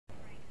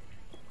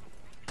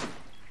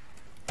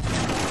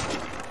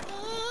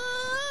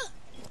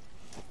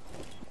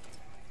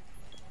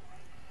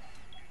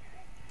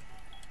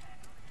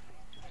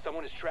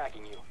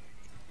tracking you.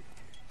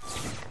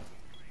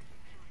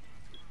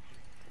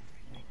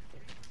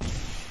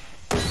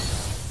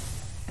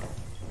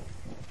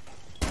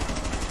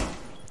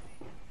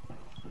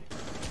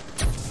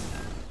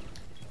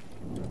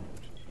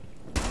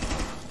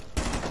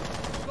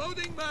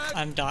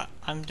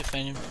 I'm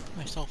defending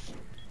myself.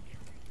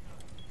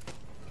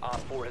 Op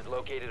 4 has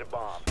located a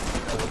bomb. You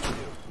know what to do.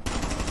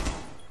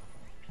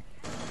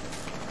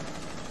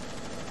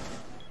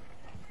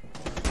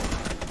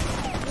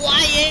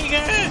 Why,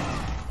 Jaeger?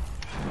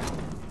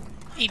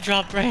 He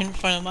dropped right in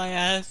front of my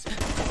ass.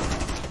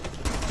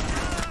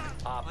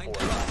 Op 4.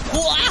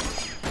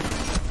 What?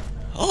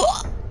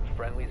 Oh!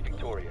 Friendly's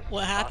victorious.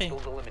 What happened?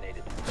 Hostiles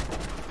eliminated.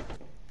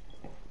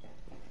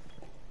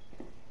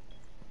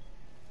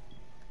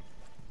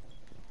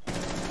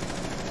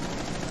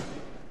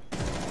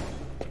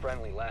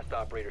 Friendly, last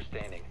operator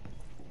standing.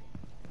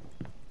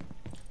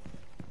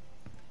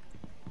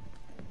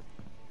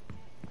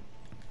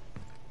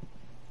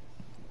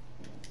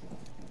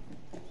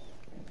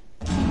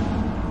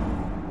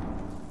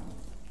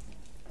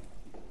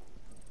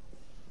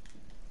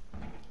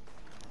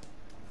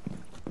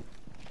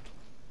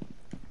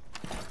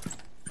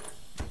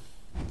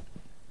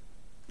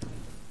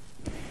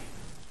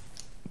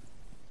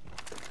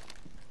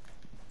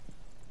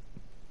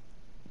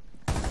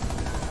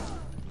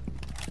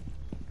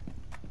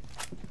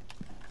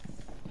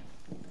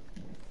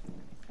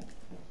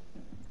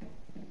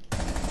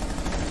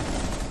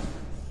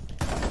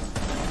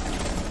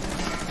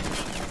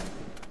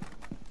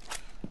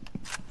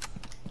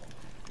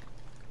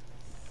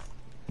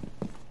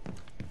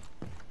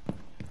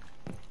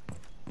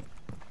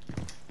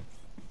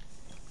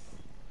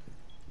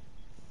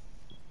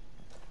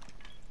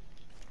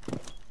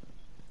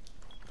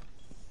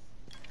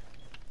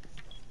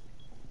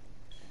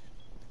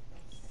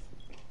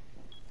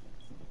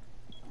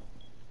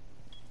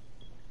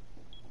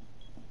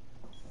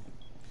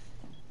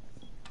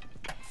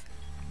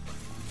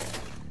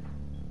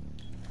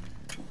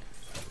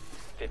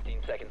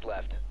 Seconds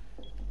left.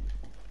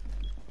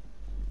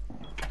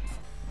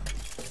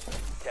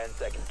 10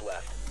 seconds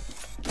left.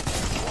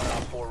 1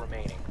 op 4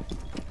 remaining.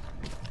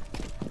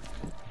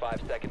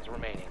 5 seconds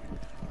remaining.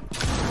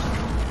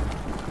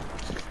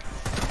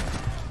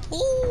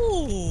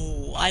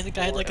 Ooh! I think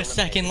I had like a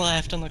second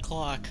left on the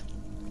clock.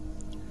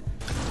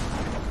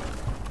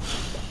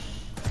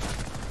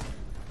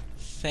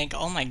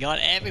 Oh my god,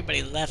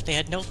 everybody left. They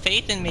had no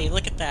faith in me.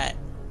 Look at that.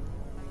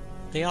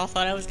 They all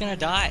thought I was gonna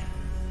die.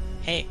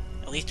 Hey,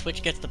 at least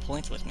Twitch gets the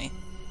points with me.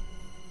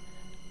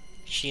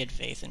 She had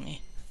faith in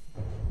me.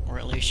 Or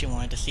at least she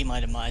wanted to see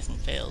my demise and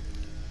failed.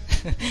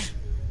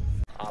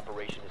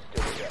 Operation is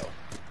still to go.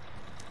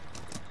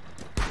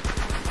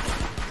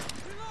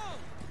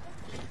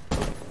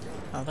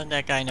 I don't think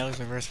that guy knows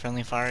reverse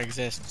friendly fire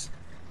exists.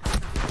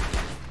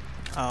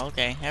 Oh,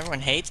 okay.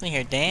 Everyone hates me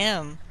here.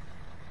 Damn!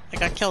 I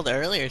got killed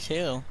earlier,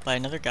 too, by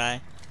another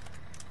guy.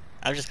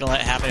 I was just gonna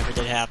let it happen if it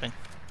did happen.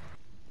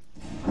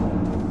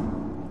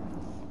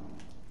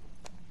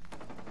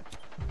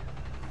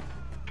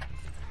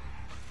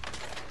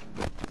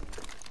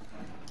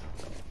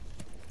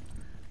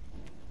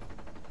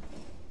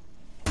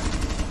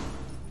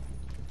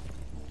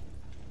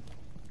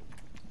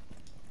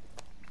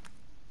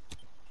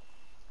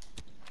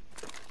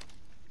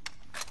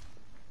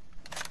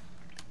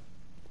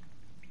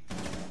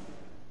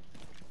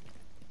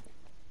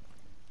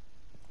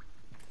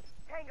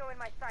 Tango in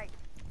my sight.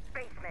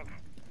 Basement.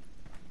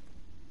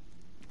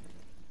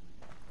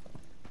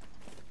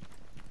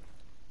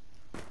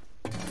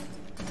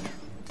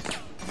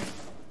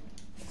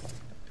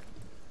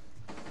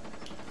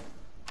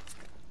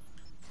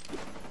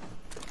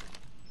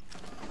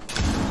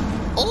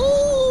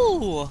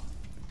 Ooh!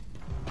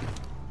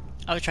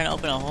 I was trying to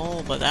open a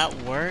hole, but that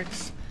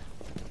works.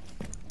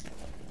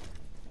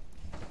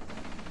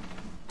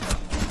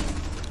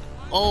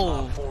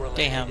 Oh,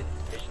 damn.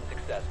 Mission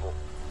successful.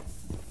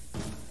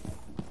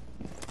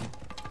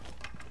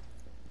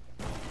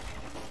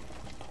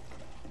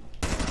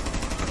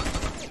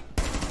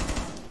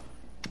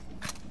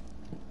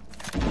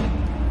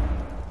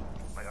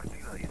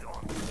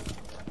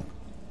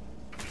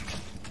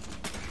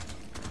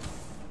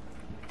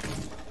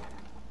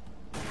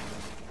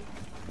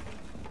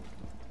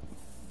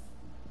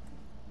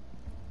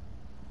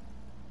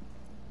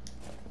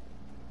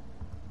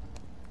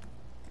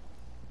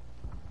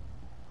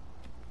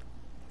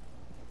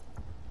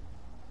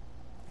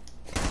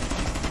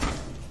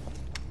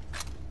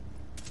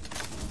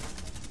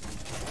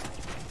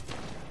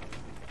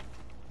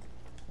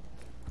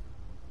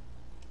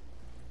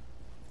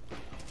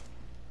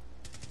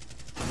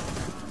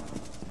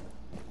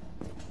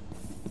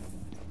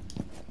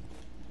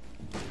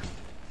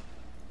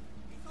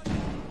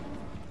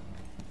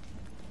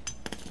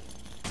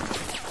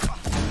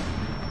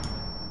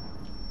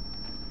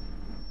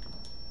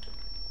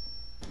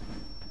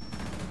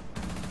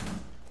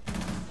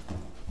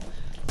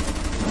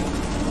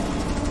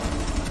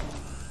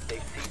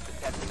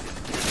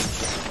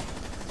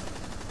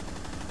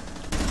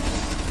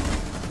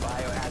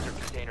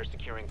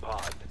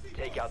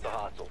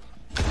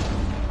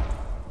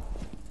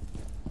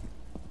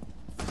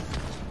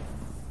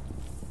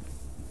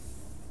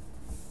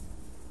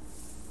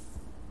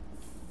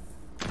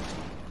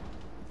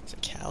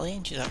 Callie,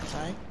 and she's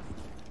outside.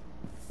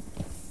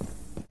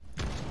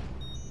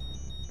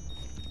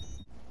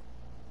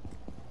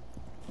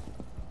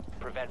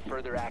 Prevent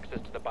further access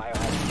to the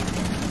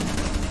biohazard.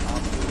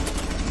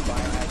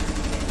 Biohazard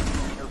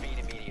container. Intervene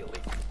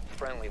immediately.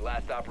 Friendly,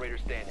 last operator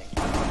standing.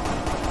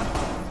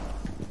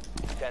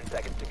 10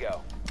 seconds to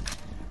go.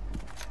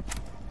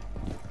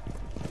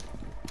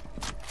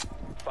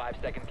 5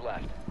 seconds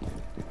left.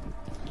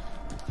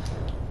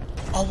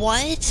 Oh,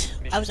 what?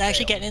 I was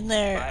actually Failed. getting in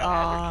there.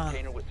 Biohazard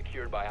container was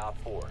secured by Op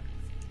 4.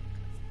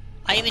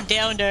 I even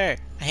downed her.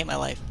 I hate my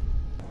life.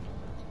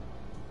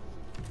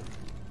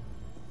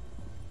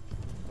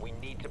 We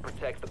need to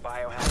protect the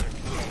biohazard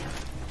container.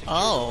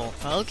 Oh,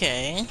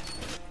 okay.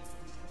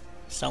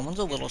 Someone's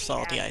a little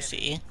salty, I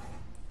see.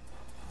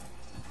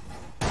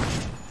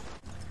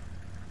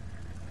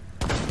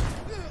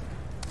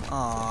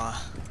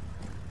 Aw.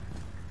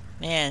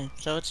 Man,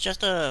 so it's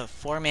just a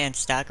 4-man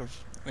stack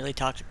of really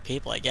toxic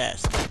people, I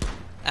guess.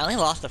 I only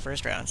lost the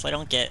first round, so I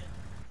don't get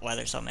why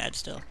they're so mad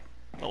still.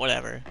 But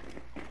whatever.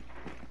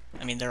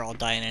 I mean, they're all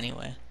dying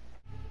anyway.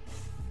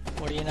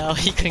 What do you know?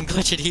 He couldn't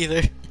glitch it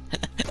either.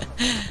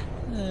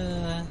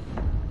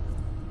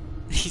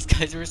 These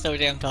guys were so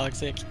damn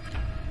toxic.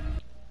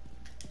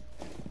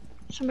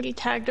 Somebody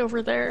tagged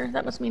over there.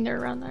 That must mean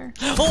they're around there.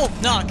 Oh!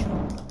 Knock!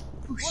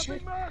 Oh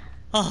shit.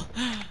 Oh.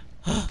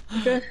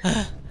 You good?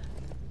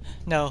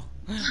 No,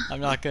 I'm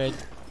not good.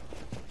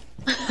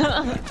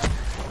 I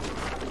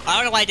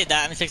don't know why I did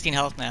that. I'm at 16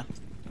 health now.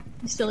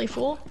 You silly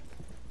fool.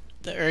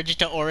 The urge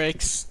to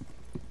Oryx.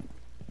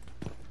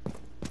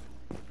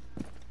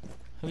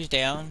 Who's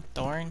down?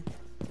 Thorn?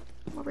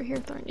 I'm over here,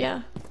 Thorn.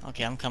 Yeah.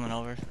 Okay, I'm coming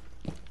over.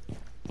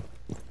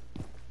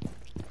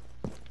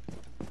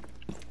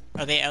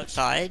 Are they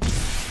outside?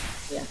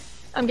 Yeah.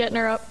 I'm getting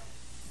her up.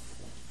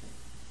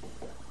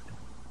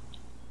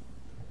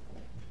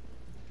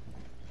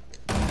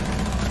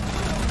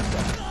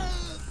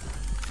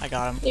 I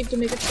got him. You have to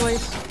make a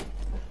choice.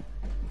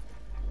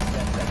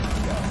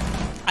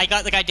 I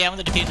got the guy down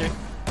with the diffuser.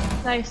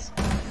 Nice.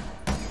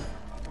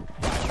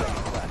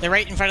 They're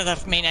right in front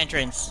of the main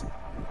entrance.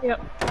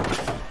 Yep.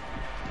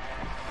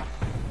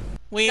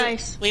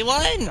 Nice. We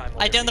won!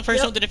 I downed the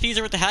person with the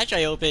diffuser with the hatch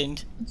I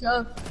opened. Good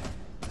job.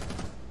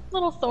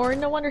 Little Thorn,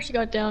 no wonder she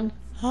got down.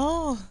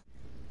 Oh.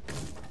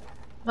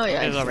 Oh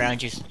yeah. I'm gonna go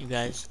around you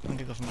guys. I'm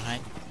gonna go from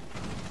behind.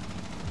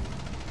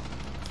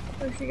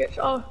 Where she get?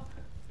 Oh.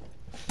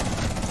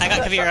 I got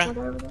shot Kavira. from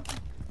over there.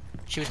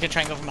 She was gonna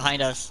try and go from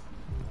behind us.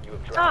 You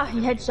have dropped. Ah, he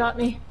headshot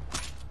me.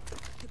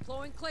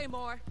 Deploying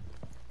Claymore.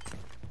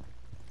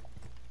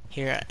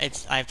 Here,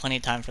 I have plenty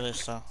of time for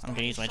this, so I'm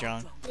gonna use my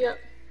drone. Yep.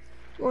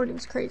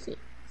 Gordon's crazy.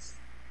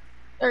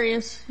 There he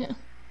is. Yeah.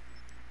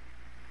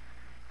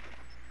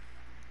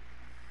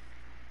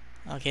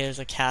 Okay, there's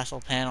a castle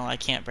panel. I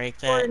can't break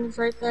that. Gordon's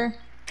right there.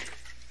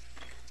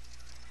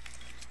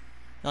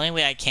 The only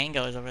way I can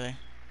go is over there.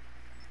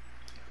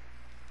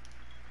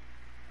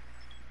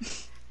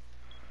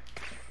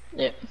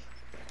 Yep.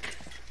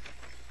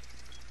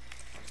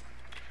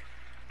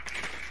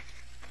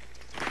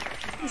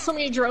 There's so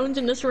many drones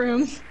in this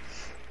room.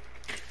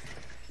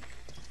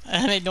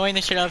 I'm annoying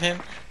the shit out of him.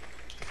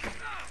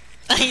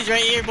 He's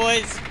right here,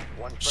 boys.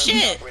 One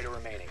friendly Shit. operator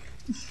remaining.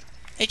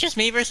 It's just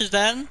me versus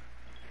them?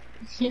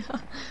 Yeah.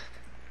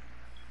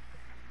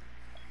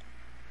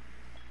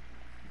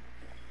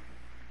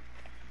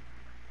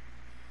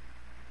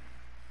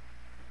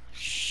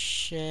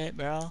 Shit,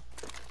 bro.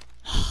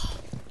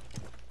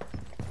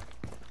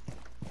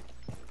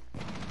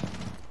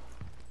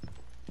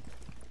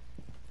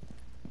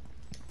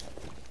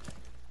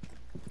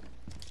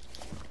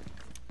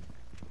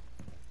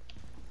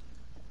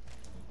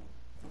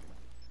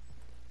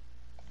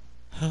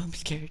 Oh, I'm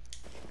scared.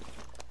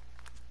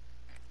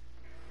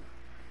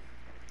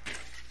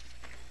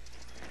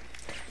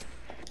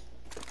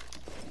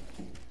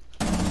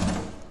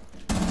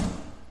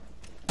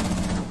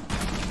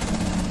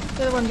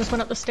 The other one just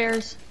went up the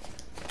stairs.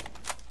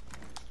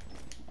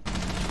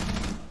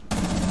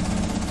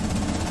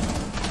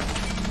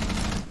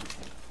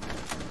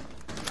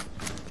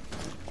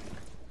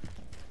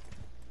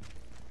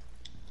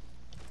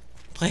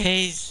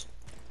 Please.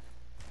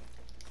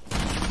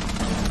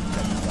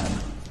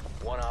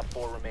 One Op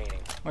 4 remaining.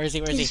 Where is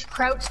he? Where is he? He's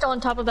crouched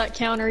on top of that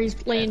counter.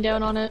 He's laying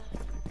down on it.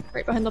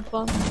 Right behind the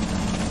bomb.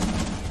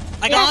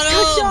 I got him!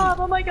 Good job!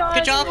 Oh my god!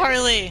 Good job,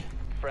 Harley!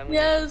 Friendly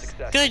Yes.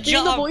 success. Good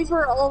Even the job! boys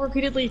were all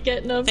repeatedly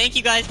getting them. Thank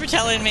you guys for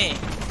telling me.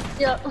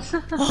 Yep.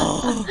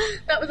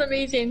 That was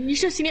amazing. You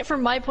should have seen it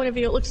from my point of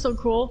view. It looks so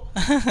cool.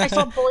 I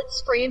saw bullets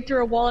spraying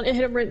through a wall and it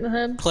hit him right in the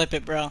head. Clip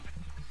it, bro.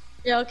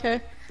 Yeah, okay.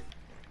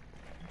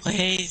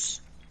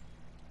 Please.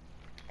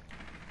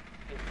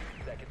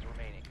 15 seconds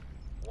remaining.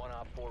 One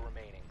Op 4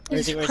 remaining. Where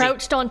is He's he? Where is he?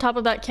 crouched on top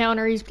of that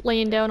counter. He's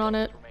laying down on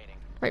it. Remaining.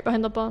 Right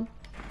behind the bomb.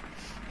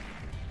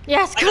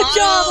 Yes, I good got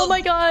job! him! Oh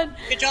my god!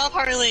 Good job,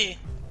 Harley!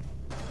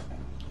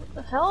 What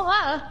the hell?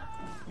 Ah!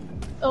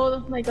 Oh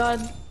my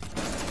god.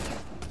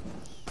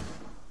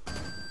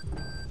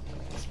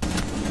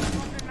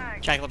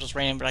 Jackal just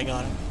ran in, but I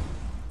got him.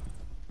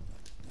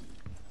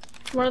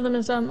 One of them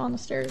is on the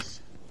stairs.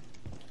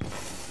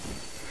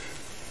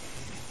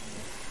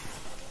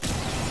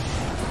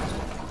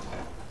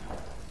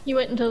 He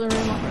went into the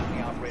room.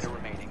 Friendly operator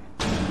remaining.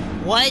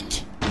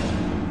 What?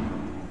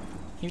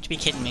 You have to be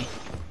kidding me.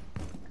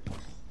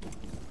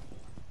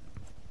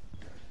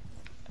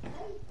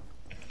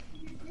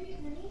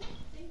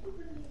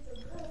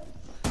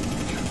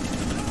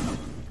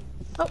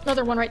 Oh,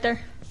 another one right there.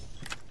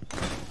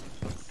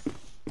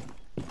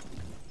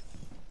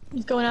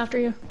 He's going after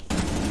you.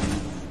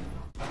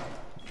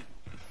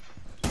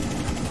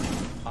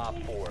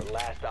 Op 4,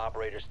 last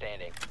operator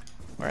standing.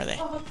 Where are they?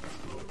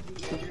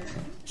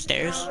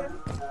 Stairs?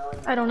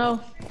 I don't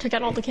know. Took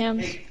out all the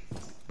cams.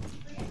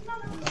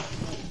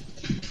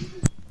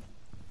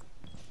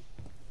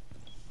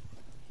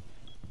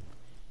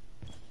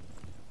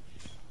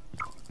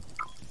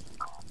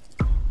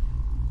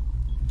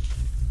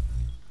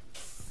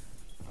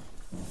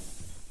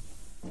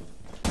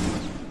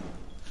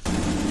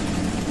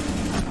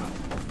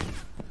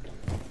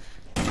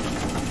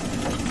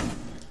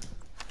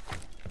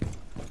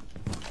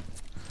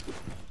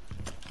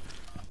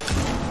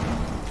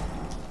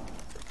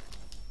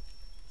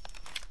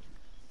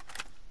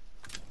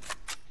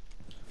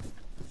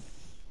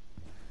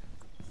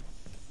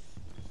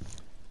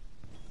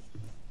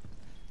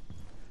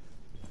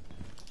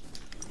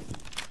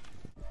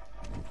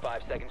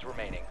 5 seconds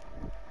remaining.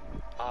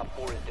 Op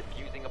 4 is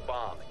defusing a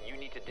bomb. You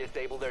need to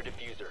disable their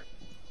diffuser.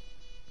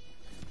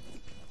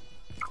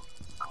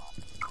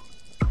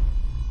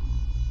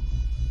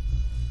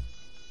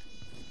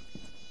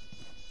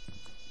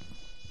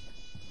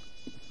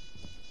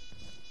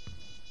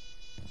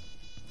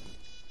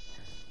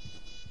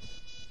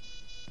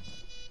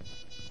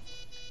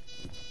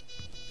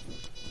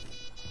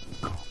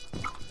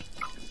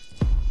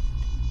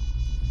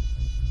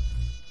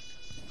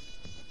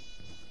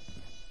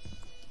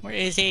 Where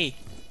is he?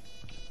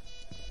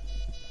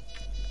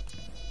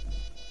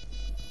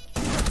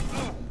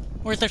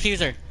 Where's the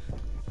diffuser?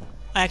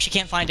 I actually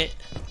can't find it.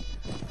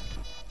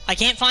 I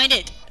can't find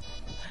it!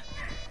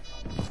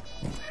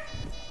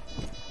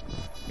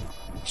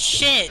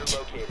 Shit!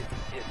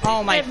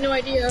 Oh my I have no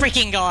idea.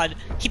 freaking god!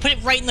 He put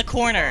it right in the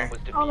corner!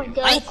 Oh my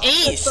god. I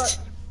aced!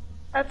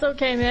 That's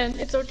okay, man.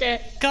 It's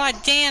okay. God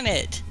damn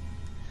it!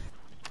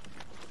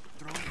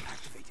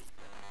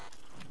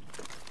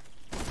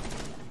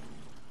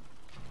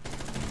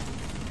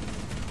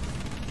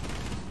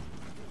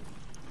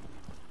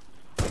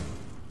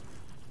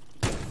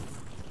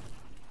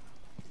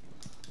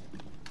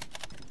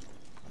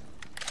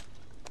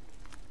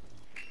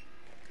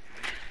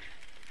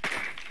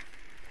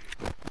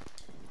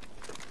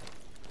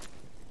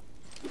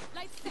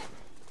 Lights set.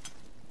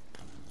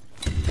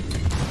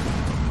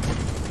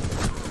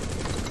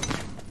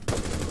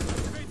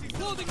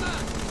 Holding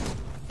man.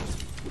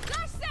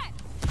 Flash set.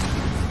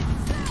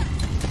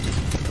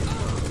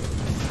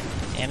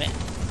 Damn it.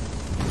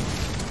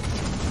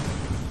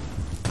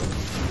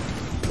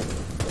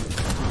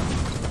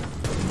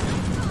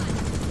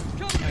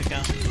 There we go.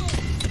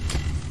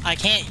 I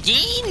can't.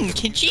 Jean!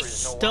 Can she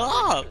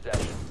stop?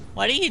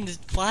 Why do you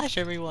just flash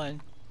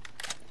everyone?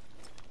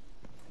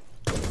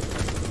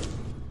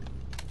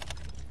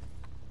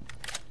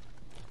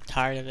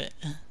 Tired of it.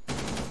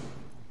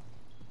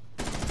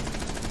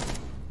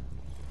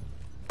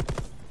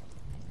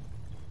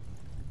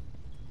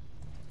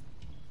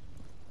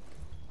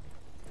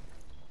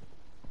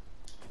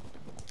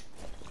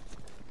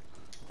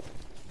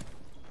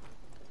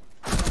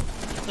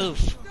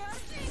 Oof.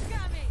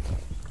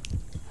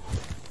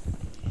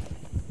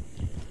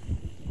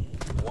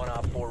 One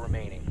Op 4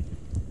 remaining.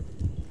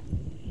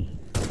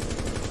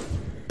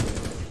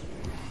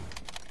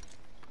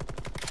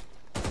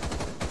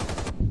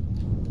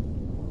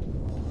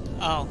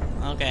 Oh,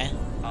 okay.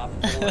 Op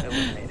 4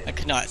 eliminated. I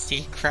could not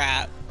see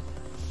crap.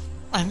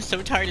 I'm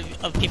so tired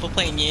of people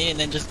playing Yi and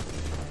then just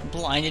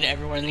blinded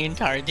everyone in the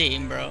entire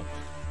team, bro.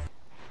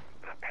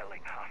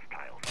 Repelling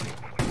hostiles.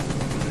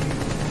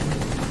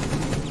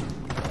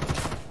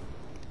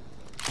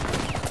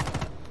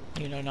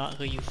 You know not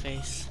who you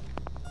face.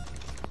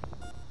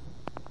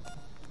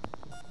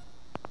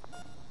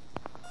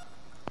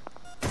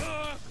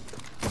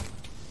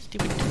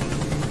 Stupid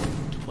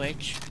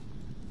Twitch.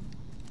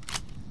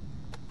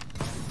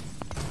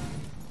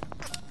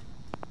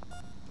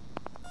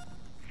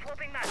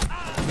 Swapping that.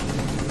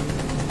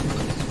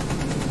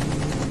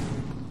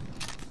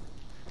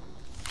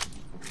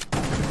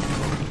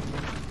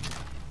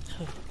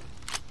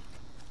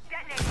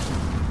 Detonate.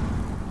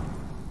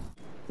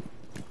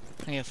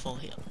 I need a full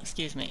heal.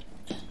 Excuse me.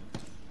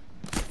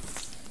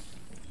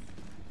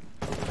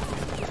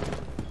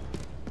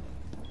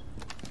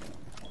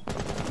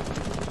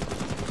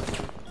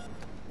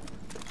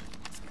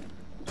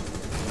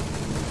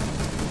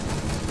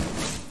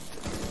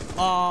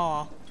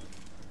 Oh.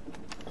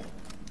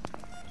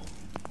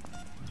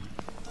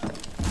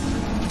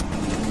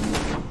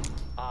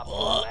 Op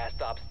 4 last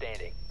stop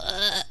standing.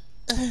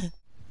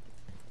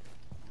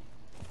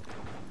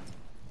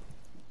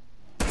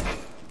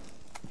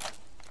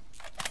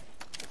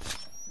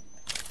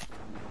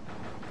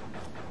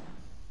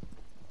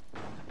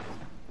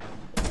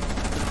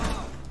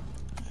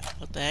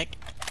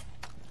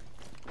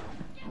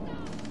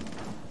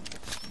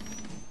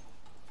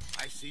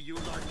 you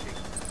launching.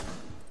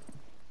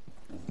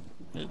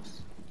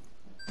 Oops.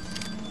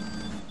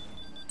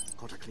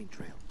 Got a clean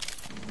trail.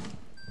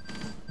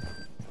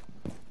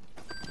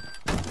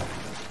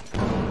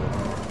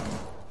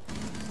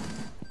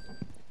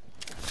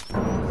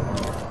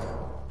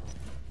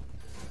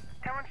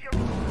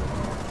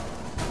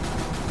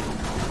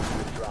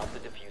 Drop the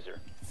diffuser.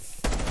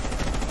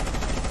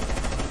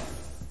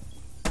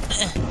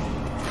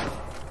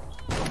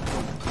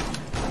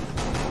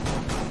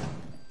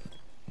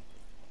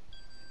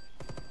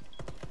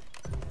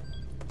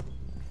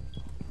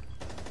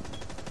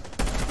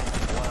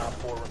 One op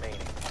 4 remaining.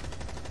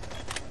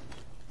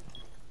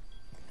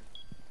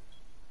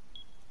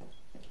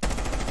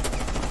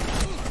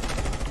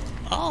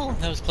 Oh,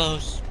 that was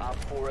close. Op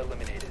 4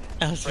 eliminated.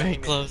 That was very Friendly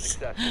mission close.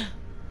 successful.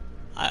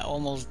 I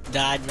almost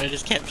died, but I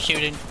just kept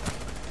shooting,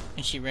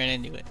 and she ran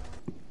into it.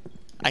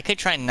 I could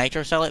try and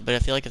nitro cell it, but I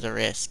feel like it's a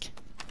risk.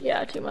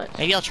 Yeah, too much.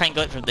 Maybe I'll try and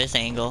go it from this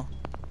angle.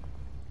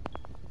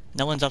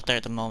 No one's up there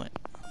at the moment.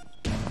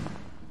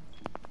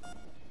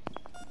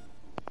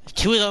 There's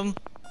 2 of them.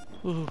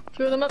 Ooh.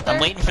 2 of them up there?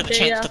 I'm waiting for the Okay,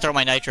 chance yeah. to throw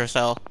my nitro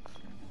cell.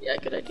 Yeah,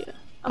 good idea.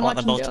 I want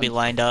them both to be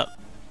lined up.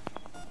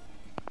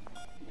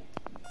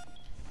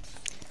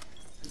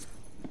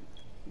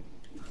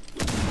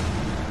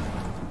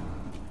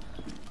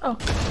 Oh.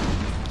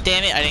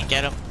 Damn it, I didn't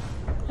get him.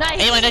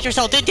 Nice! Hey, my nitro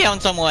cell did down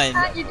someone!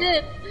 Ah, you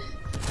did!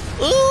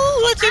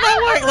 Ooh, let's see that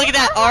work! Look at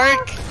that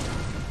arc!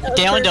 That was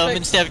Downed him perfect.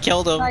 instead of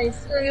killed him.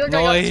 Nice. You look like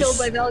I Nice. got killed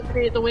by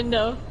Valkyrie at the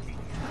window.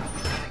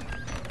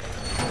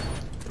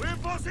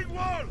 Reinforcing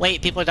wall.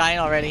 Wait, people are dying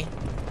already.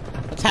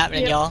 What's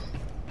happening, Yep. y'all?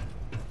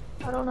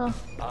 I don't know.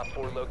 Op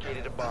 4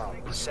 located a bomb.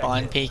 Protect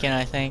Spawn it. peeking,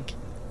 I think.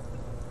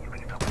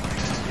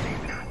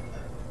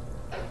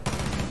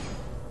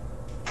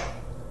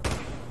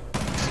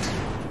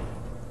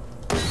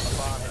 A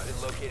bomb has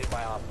been located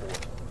by Op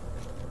 4.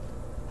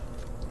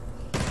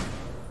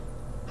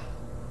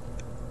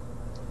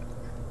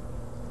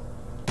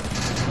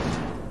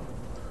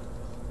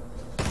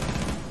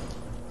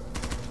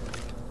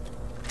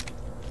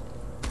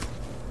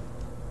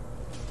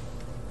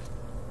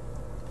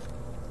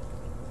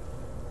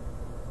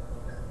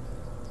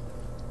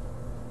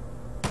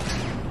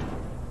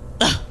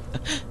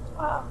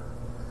 Wow.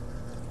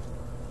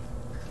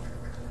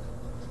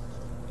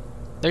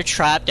 They're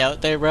trapped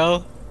out there,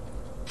 bro.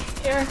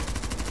 Here.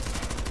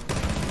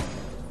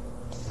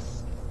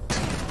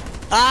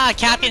 Ah,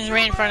 Captain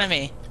ran in front of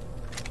me.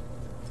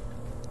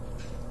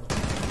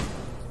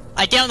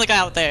 I downed the guy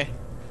out there.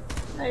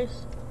 Nice.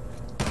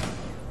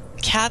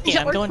 Captain, Yeah,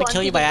 I'm we're going to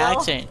kill you by flanking as well.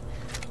 accident.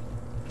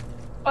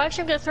 Oh,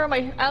 actually, I'm gonna throw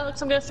my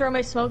Alex. I'm gonna throw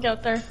my smoke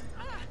out there.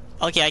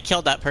 Okay, I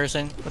killed that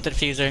person with the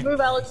diffuser. Move,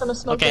 Alex. I'm gonna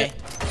smoke Okay. it.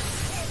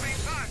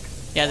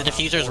 Yeah, the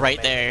diffuser's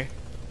right there.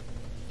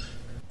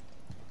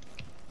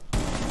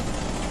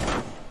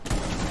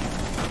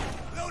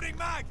 Loading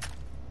mag.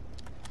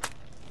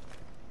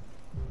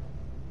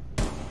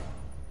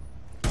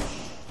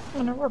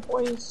 One of our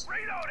boys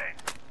Reloading.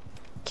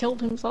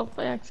 killed himself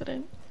by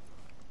accident.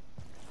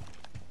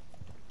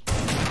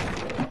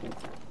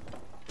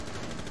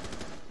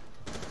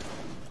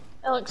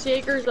 Alex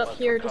Yeager's up Must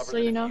here, recover just so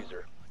the you know.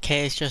 diffuser.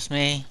 Okay, it's just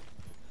me.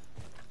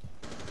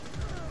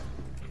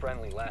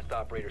 Friendly, last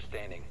operator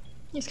standing.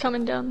 He's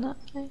coming down that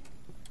way.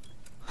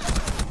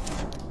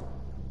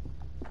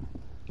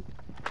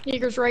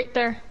 Yeager's right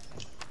there.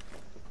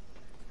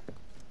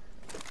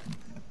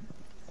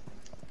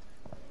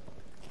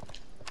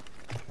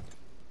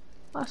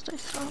 Last I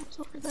saw him was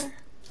over there.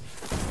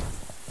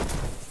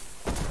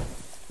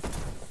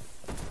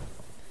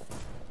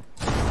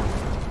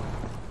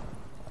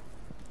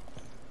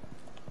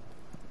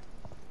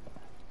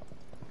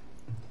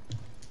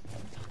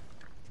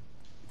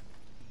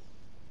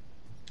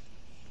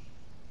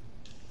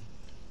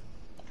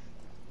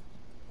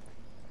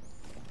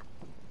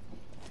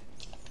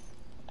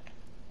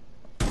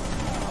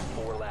 Op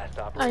 4 last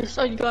operator. Nice.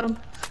 Oh, you got him.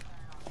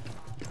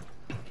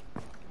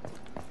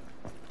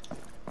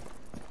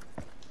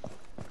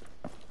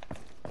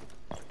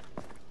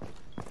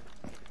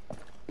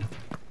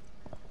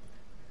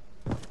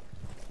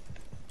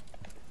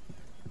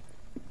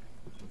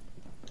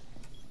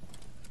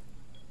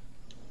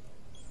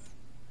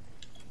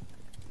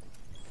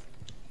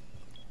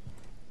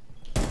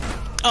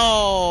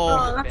 Oh,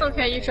 Oh, that's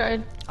okay. You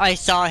tried. I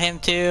saw him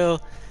too.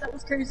 That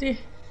was crazy.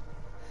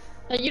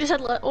 You just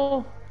had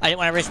oh, I didn't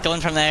want to risk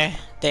going from there. no,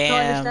 Damn.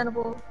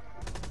 understandable.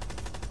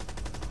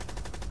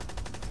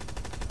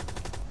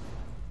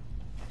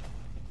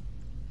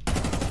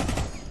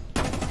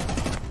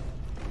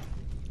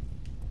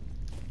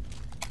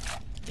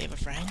 They have a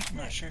friend? I'm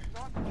not sure.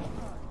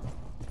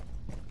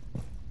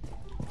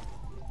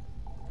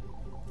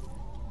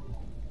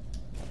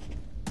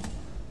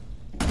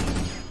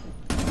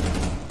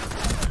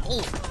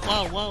 Oh,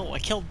 whoa, whoa, I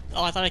killed,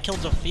 oh, I thought I killed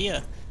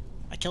Zofia.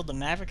 I killed the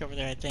Maverick over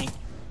there, I think.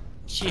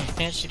 She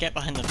managed to get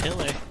behind the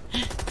pillar.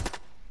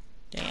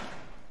 Damn.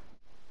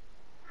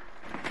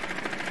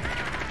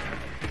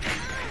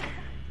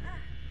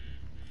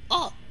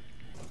 Oh!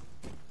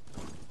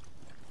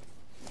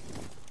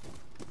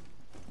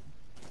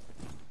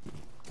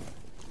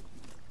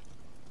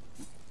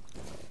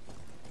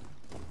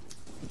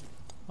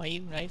 Why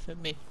you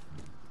knifing me?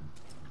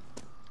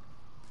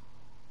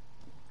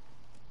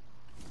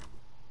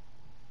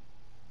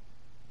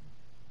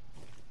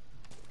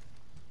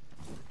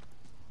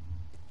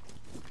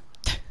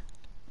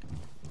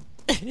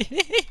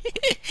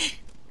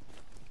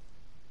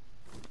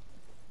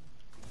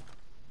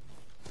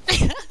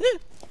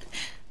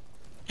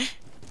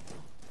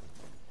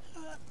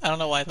 I don't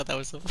know why I thought that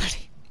was so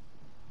funny.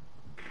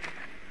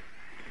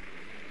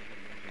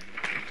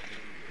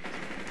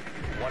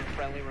 One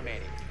friendly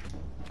remaining.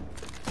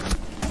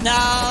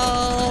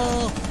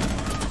 No!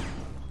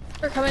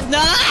 They're coming. No!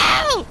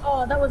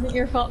 Oh, that wasn't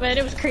your fault, man.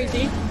 It was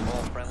crazy.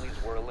 All friendlies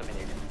were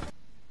eliminated.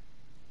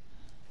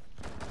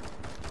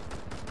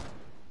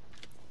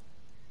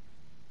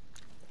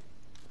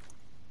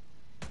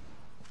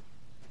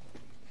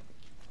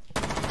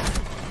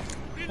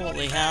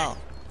 Holy hell.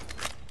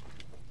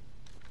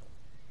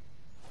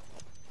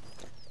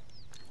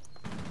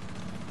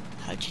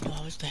 How'd you know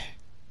I was there?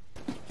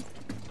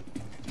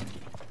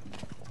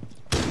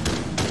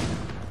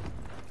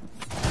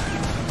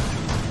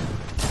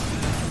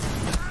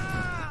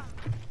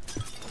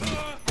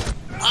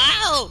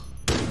 Ow!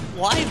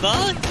 Why,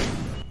 bug?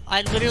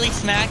 I literally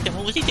smacked him.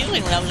 What was he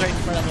doing when I was right in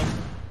front of him?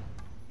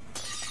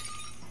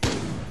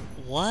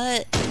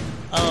 What?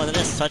 Oh, that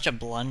is such a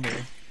blunder.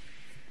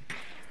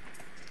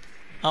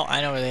 Oh,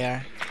 I know where they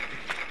are.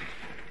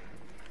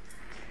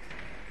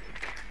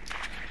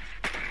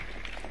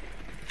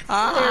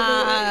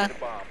 Ah!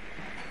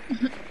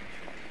 Bomb.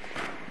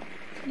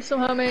 You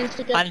somehow managed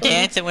to get I'm them.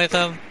 dancing with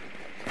him.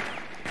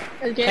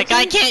 Are you That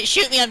guy dancing? can't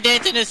shoot me. I'm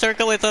dancing in a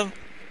circle with him.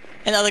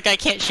 And the other guy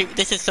can't shoot.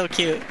 This is so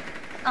cute.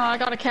 Oh, I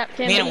got a cap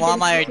can. Me but and he didn't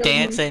Wamai are shoot him.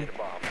 dancing. The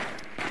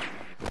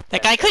bomb.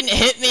 That guy couldn't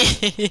hit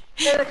me.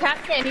 There's a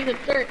cap can. He's a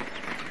jerk.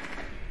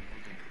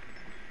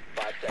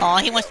 5 seconds. Aw,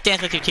 he wants to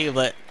dance with you too,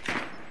 but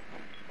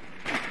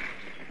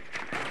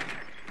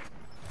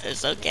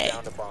it's okay.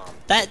 Down to bomb.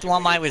 That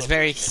Wamai was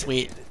very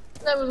sweet.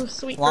 That was a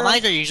sweet girl.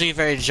 Wamais are usually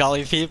very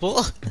jolly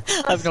people.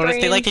 I've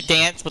noticed they like to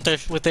strange.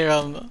 dance with their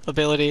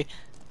ability.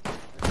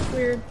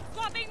 Weird.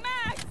 Swapping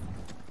mags!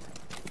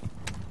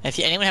 If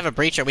anyone have a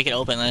breacher, we can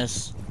open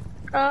this.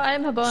 I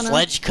am Habana.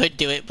 Sledge could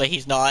do it, but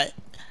he's not.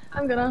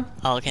 I'm gonna.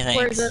 Oh, okay, thanks.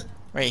 Where is it?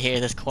 Right here,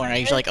 this corner. I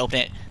usually like open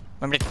it.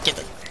 Remember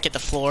to get the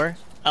floor.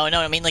 Oh no,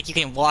 I mean like you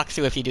can walk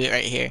through if you do it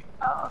right here.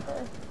 Oh,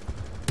 okay.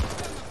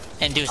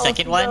 And do a Oh,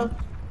 second so- one.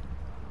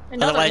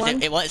 Another Otherwise,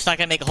 one. it's not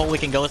gonna make a hole we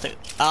can go through.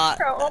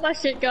 Bro, all my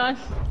shit gone.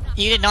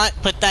 You did not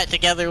put that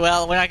together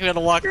well. We're not gonna be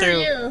able to walk Screw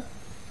through. you.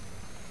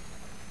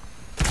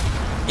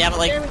 Yeah, but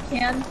like There we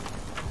can.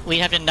 we'd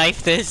have to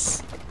knife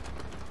this.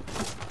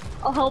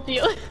 I'll help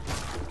you.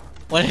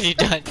 What have you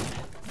done?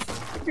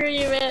 Screw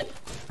you, man.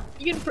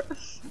 You can.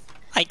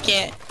 I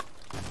can't.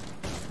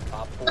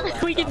 Op 4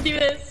 last We can op. do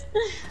this.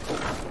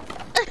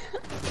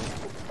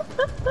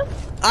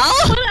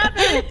 Oh! What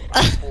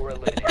happened? 4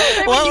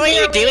 eliminated. What were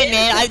you do doing, it?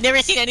 man? I've never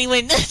seen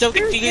anyone so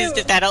confused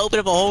you. as that. I open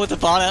up a hole with a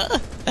fauna.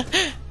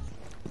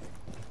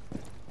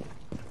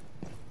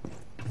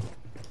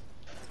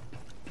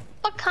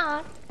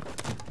 Okay.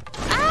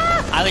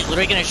 I was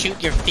literally gonna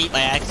shoot your feet by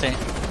accident.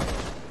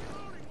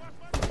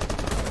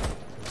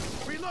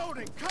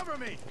 Reloading! Cover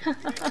me!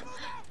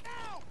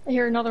 I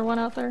hear another one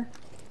out there.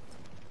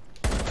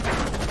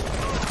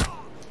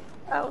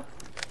 Oh.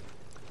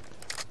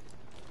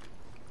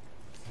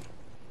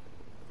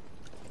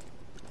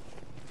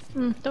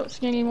 Don't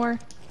see anymore.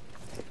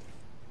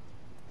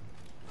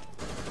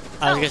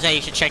 I was gonna say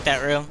you should check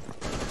that room.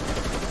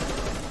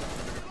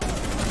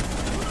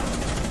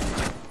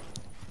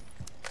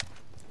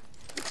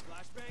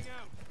 Flashbang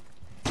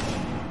out!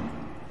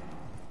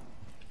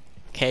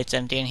 Okay, it's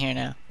empty in here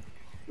now.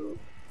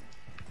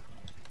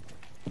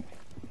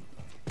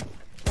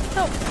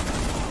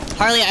 Oh.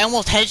 Harley, I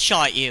almost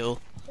headshot you.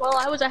 Well,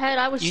 I was ahead.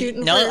 I was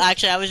shooting. No, first.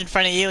 actually, I was in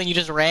front of you and you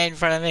just ran in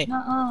front of me.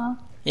 Nuh-uh.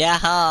 Yeah,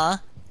 huh?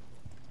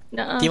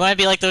 Nuh-uh. Do you want to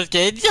be like those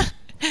kids?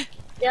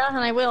 Yeah, and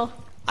I will.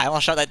 I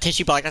almost shot that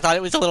tissue box. I thought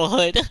it was a little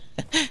hood.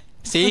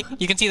 See?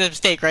 You can see the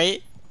mistake,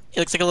 right? It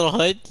looks like a little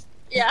hood.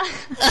 Yeah.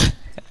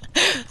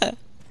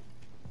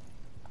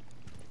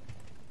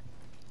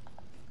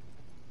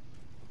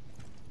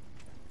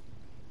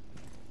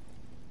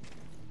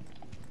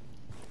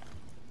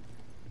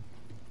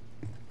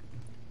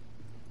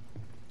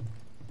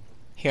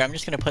 Here, I'm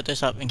just gonna put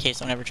this up in case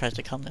someone ever tries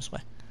to come this way.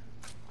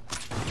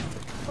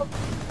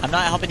 I'm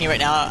not helping you right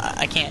now.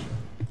 I can't.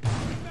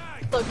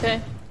 It's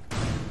okay.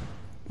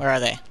 Where are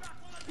they?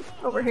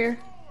 Over here.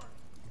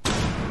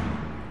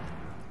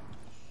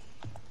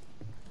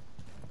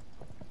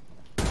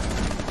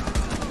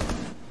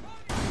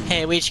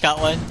 Hey, we each got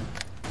one.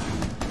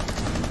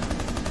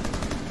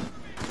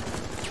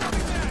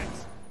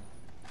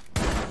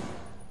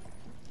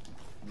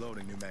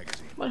 Loading new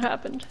magazine. What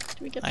happened? Did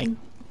we get I- them?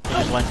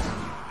 There's one.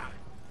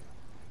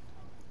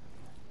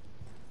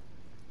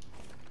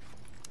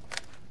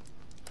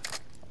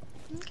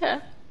 Okay.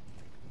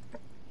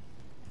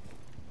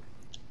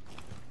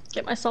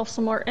 Get myself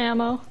some more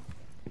ammo.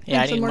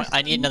 Yeah, And some more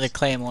I need another stuns.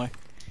 claymore.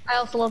 I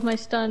also love my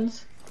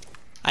stuns.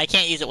 I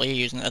can't use it while you're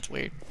using it. That's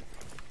weird.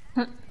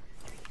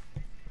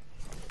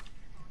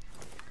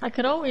 I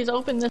could always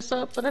open this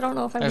up, but I don't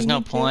know if I There's need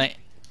no to. point.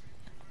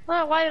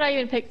 Well, why did I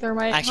even pick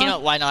thermite? Actually, huh? no,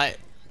 why not?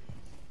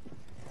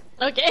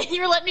 Okay,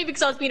 you were letting me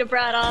because I was being a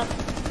brat off.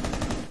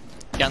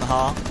 Down the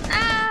hall.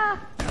 Ah!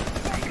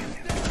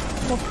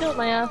 Almost killed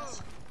my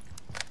ass.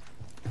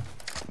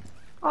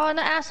 Oh, and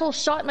the asshole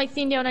shot my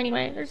thing down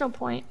anyway. There's no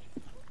point.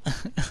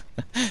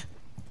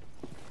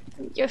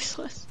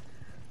 Useless.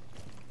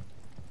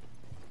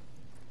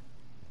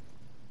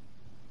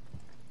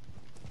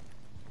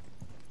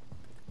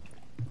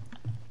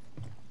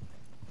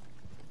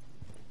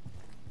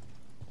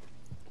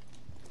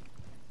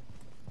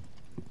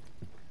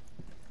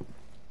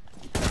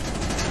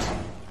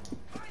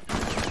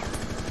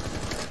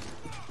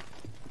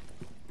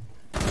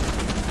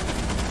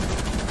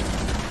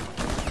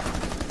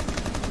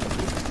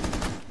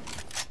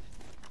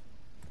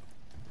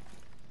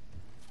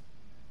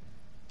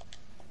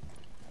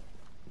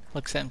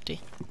 Looks empty.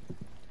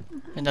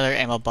 Another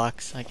ammo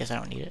box. I guess I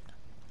don't need it.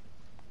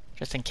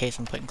 Just in case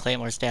I'm putting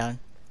claymores down.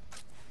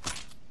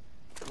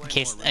 In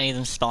case any of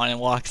them spawn and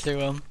walk through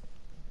them.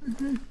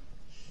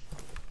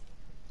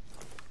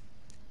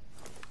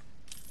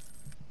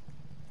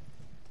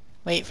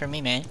 Wait for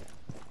me, man.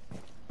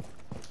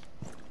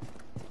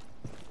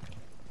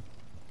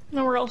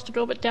 Nowhere else to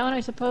go but down, I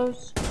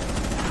suppose.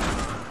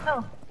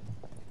 Oh.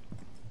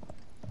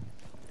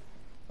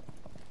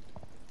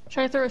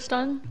 Should I throw a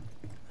stun?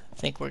 I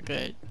think we're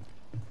good.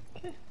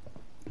 Okay.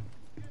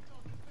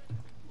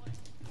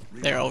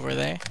 They're over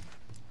there.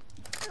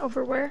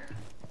 Over where?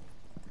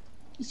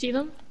 You see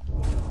them?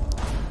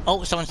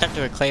 Oh, someone stepped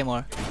through a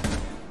claymore.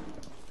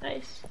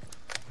 Nice.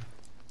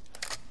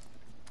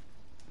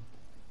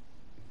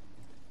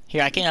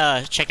 Here, I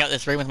can check out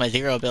this room with my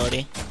zero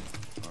ability.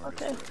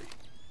 Okay.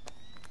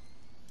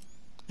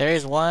 There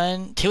is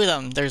one, two of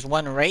them. There's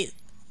one right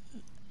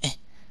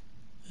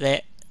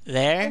there,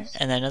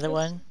 and then another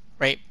one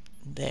right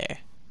there.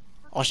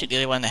 I'll shoot the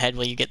other one in the head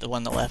while you get the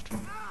one on the left.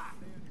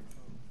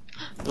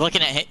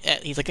 Looking at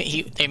he's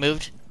looking. They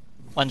moved.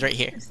 One's right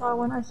here. I saw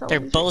one. I saw They're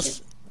one.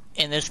 both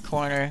in this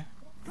corner.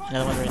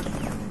 Another one right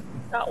there.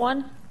 Got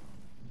one.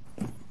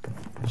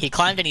 He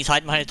climbed and he's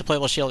hiding behind his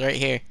deployable shield right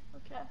here.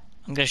 Okay.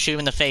 I'm gonna shoot him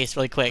in the face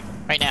really quick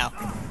right now.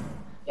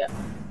 Yeah.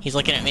 He's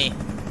looking at me.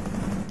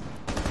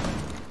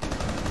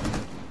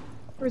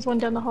 There was one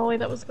down the hallway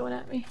that was going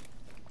at me.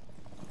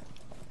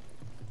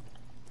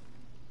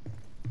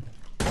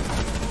 3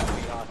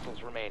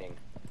 hostiles remaining.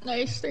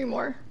 Nice. 3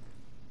 more.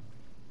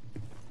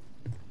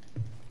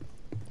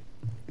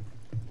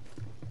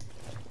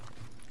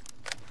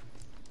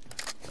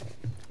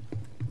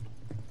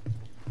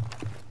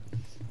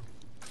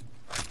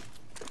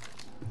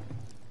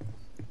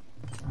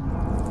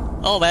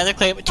 Oh, my other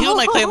claymore. 2 of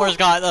my claymores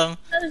got them.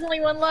 There's only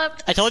one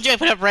left. I told you I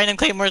put up random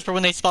claymores for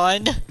when they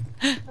spawned.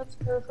 That's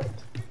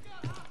perfect.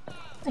 I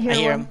I hear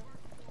hear one. him.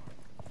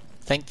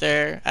 Think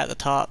they're at the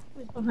top.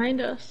 He's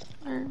behind us.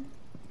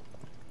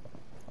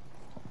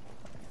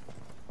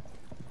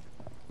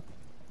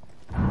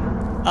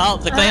 Oh,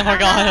 the claymore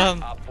got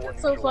him. Op 4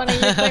 So neutralized.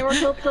 funny. Your claymore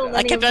killed so many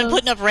I kept of on them.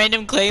 putting up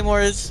random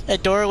claymores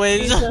at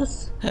doorways,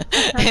 Jesus.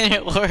 and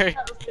it worked.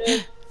 That was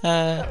good.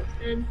 Uh, That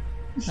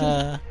was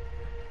good.